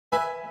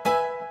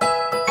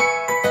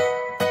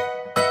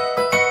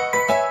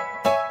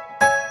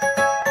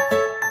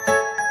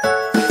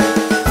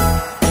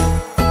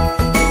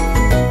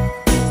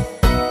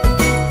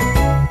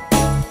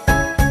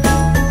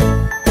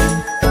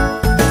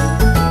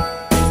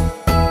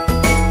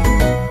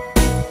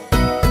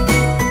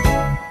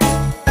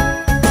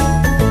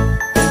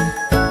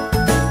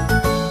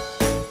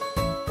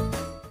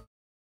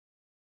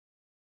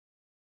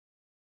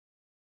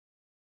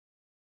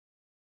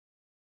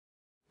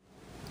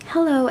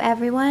Hello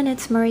everyone,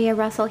 it's Maria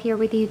Russell here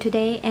with you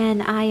today,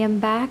 and I am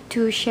back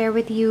to share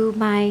with you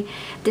my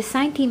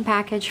design team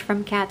package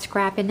from Kat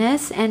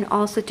Scrappiness, and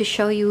also to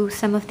show you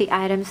some of the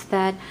items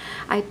that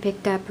I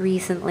picked up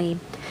recently.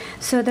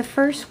 So the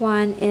first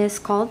one is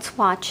called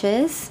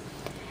Swatches,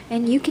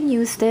 and you can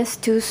use this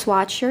to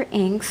swatch your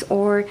inks,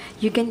 or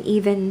you can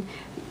even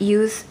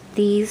use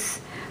these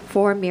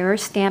for mirror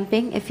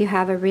stamping. If you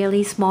have a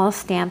really small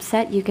stamp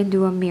set, you can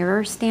do a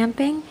mirror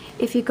stamping.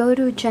 If you go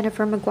to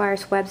Jennifer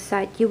McGuire's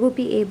website, you will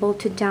be able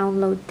to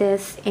download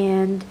this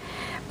and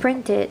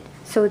print it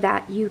so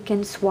that you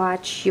can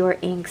swatch your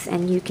inks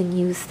and you can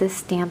use this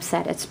stamp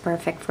set. It's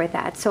perfect for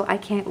that. So I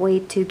can't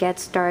wait to get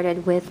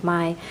started with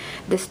my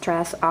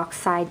Distress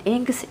Oxide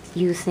inks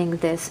using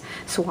this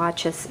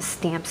Swatches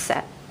stamp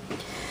set.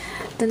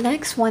 The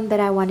next one that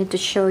I wanted to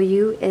show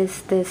you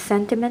is the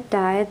sentiment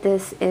die.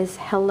 This is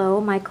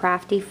Hello My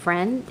Crafty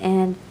Friend,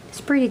 and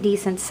it's pretty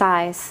decent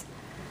size,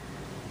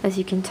 as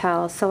you can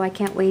tell. So I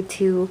can't wait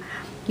to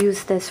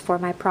use this for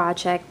my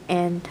project,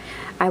 and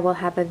I will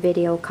have a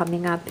video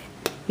coming up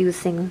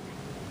using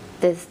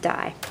this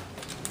die.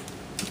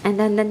 And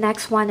then the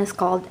next one is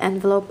called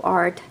Envelope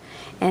Art,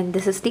 and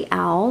this is the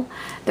owl.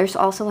 There's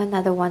also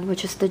another one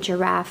which is the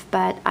giraffe,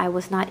 but I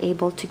was not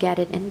able to get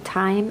it in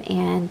time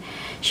and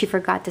she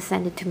forgot to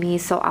send it to me,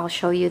 so I'll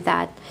show you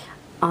that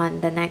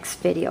on the next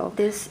video.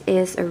 This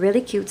is a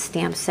really cute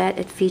stamp set.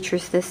 It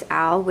features this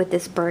owl with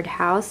this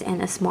birdhouse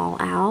and a small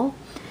owl.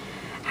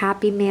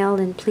 Happy mail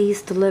and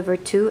please deliver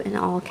to in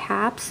all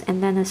caps,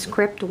 and then a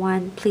script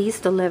one, please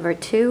deliver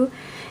to,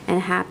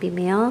 and happy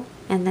mail,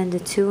 and then the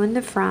to and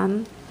the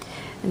from,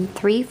 and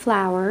 3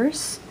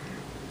 flowers,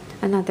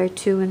 another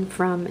to and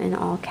from in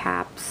all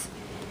caps.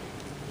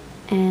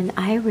 And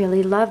I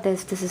really love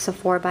this. This is a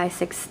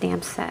 4x6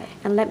 stamp set.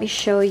 And let me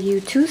show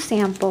you 2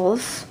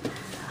 samples.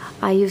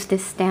 I used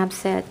this stamp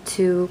set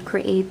to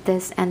create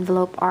this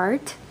envelope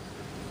art,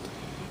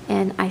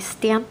 and I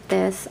stamped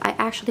this. I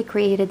actually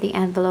created the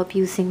envelope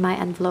using my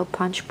envelope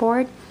punch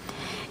board,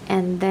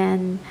 and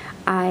then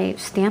I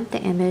stamped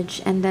the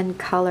image and then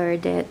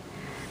colored it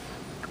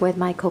with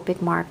my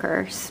Copic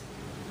markers.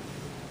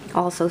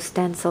 Also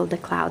stenciled the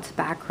clouds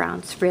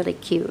background. It's really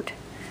cute.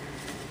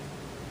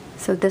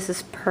 So this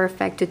is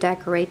perfect to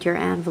decorate your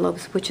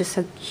envelopes, which is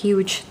a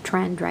huge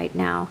trend right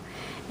now.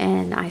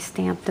 And I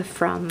stamped the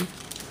from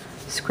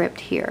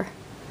script here.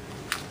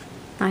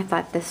 I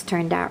thought this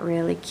turned out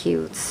really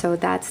cute. So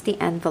that's the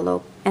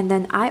envelope. And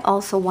then I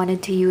also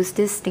wanted to use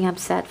this stamp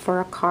set for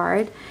a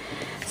card.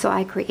 So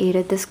I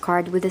created this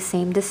card with the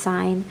same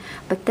design,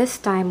 but this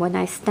time when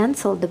I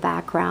stenciled the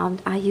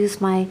background, I used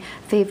my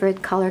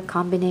favorite color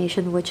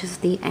combination, which is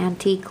the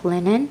Antique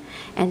Linen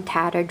and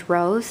Tattered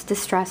Rose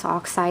Distress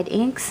Oxide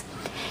inks,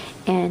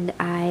 and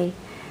I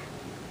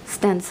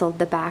stenciled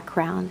the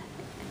background.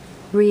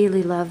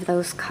 Really love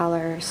those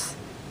colors.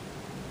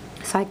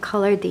 So I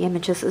colored the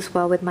images as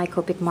well with my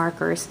Copic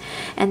markers.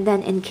 And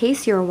then in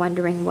case you're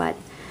wondering what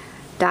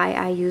die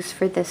I use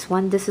for this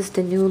one, this is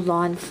the new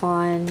Lawn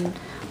Fawn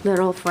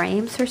little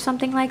frames or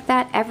something like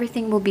that.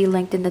 Everything will be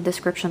linked in the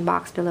description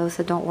box below,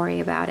 so don't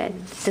worry about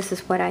it. This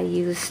is what I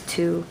used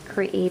to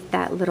create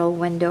that little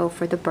window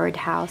for the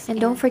birdhouse. And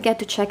don't forget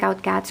to check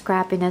out Kat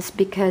Scrappiness,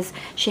 because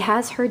she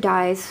has her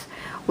dies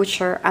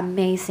which are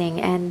amazing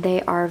and they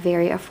are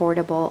very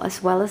affordable,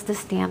 as well as the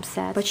stamp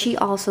set. But she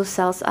also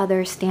sells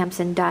other stamps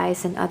and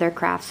dies and other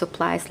craft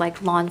supplies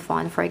like Lawn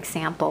Fawn, for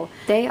example.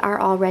 They are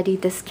already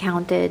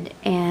discounted,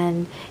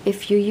 and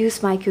if you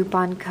use my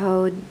coupon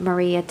code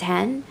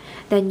Maria10,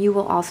 then you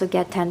will also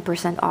get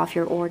 10% off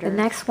your order. The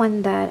next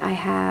one that I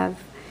have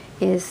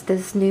is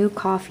this new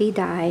coffee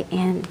die,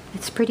 and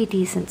it's pretty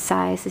decent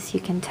size, as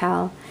you can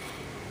tell.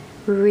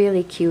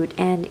 Really cute.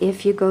 And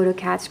if you go to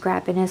Kat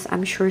Scrappiness,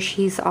 I'm sure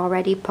she's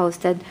already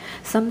posted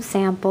some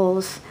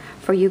samples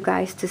for you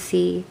guys to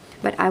see,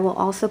 but I will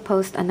also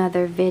post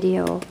another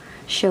video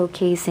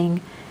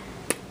showcasing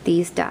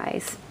these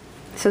dies,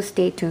 so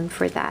stay tuned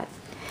for that.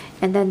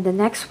 And then the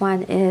next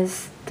one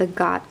is the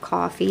Got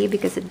Coffee,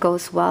 because it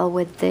goes well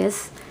with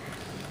this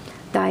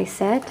die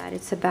set.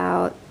 It's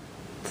about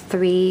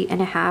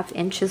 3.5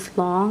 inches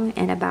long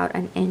and about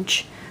 1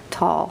 inch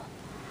tall.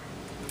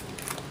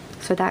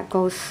 So that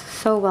goes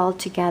so well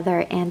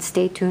together, and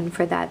stay tuned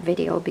for that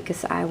video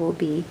because I will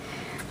be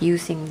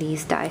using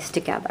these dies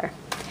together.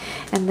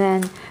 And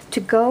then to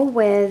go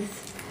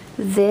with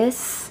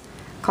this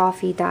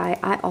coffee die,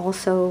 I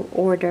also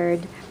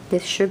ordered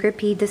this Sugar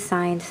Pea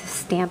Designs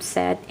stamp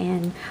set,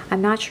 and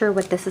I'm not sure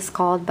what this is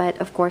called, but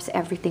of course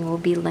everything will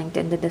be linked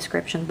in the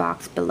description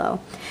box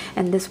below.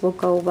 And this will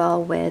go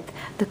well with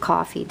the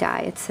coffee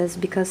die. It says,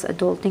 because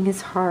adulting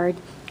is hard,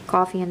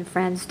 coffee and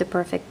friends, the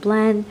perfect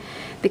blend,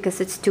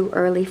 because it's too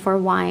early for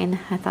wine.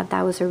 I thought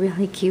that was a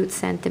really cute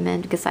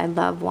sentiment because I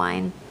love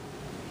wine.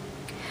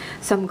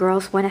 Some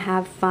girls want to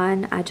have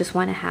fun, I just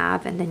want to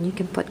have, and then you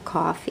can put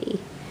coffee.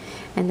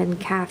 And then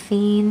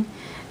caffeine,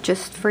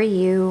 just for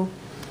you.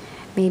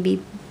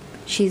 Maybe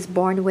she's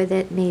born with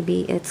it,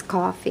 maybe it's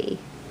coffee.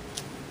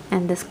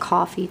 And this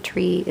coffee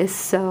tree is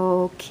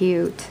so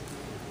cute.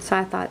 So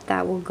I thought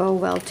that will go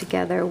well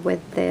together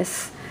with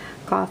this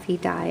coffee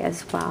die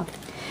as well.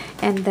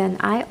 And then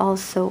I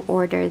also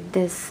ordered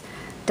this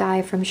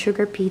die from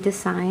Sugar Pea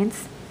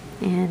Designs,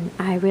 and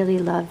I really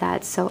love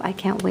that, so I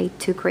can't wait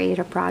to create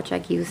a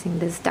project using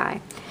this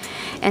die.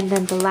 And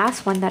then the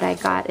last one that I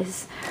got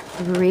is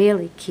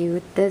really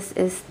cute. This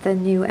is the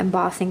new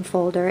embossing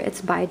folder.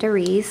 It's by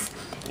Darice,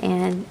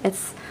 and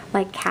it's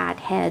like cat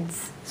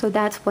heads. So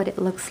that's what it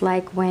looks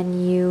like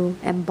when you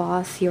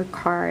emboss your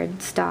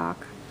card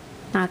stock.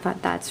 I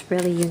thought that's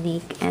really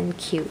unique and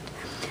cute.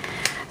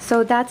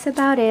 So that's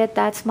about it.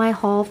 That's my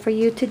haul for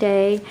you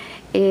today.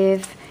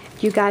 If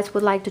you guys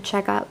would like to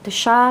check out the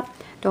shop,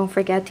 don't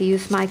forget to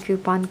use my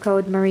coupon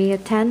code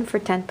Maria10 for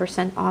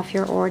 10% off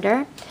your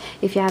order.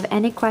 If you have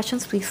any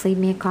questions, please leave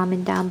me a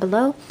comment down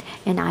below,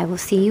 and I will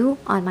see you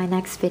on my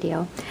next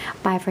video.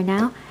 Bye for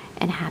now,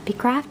 and happy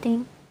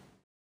crafting!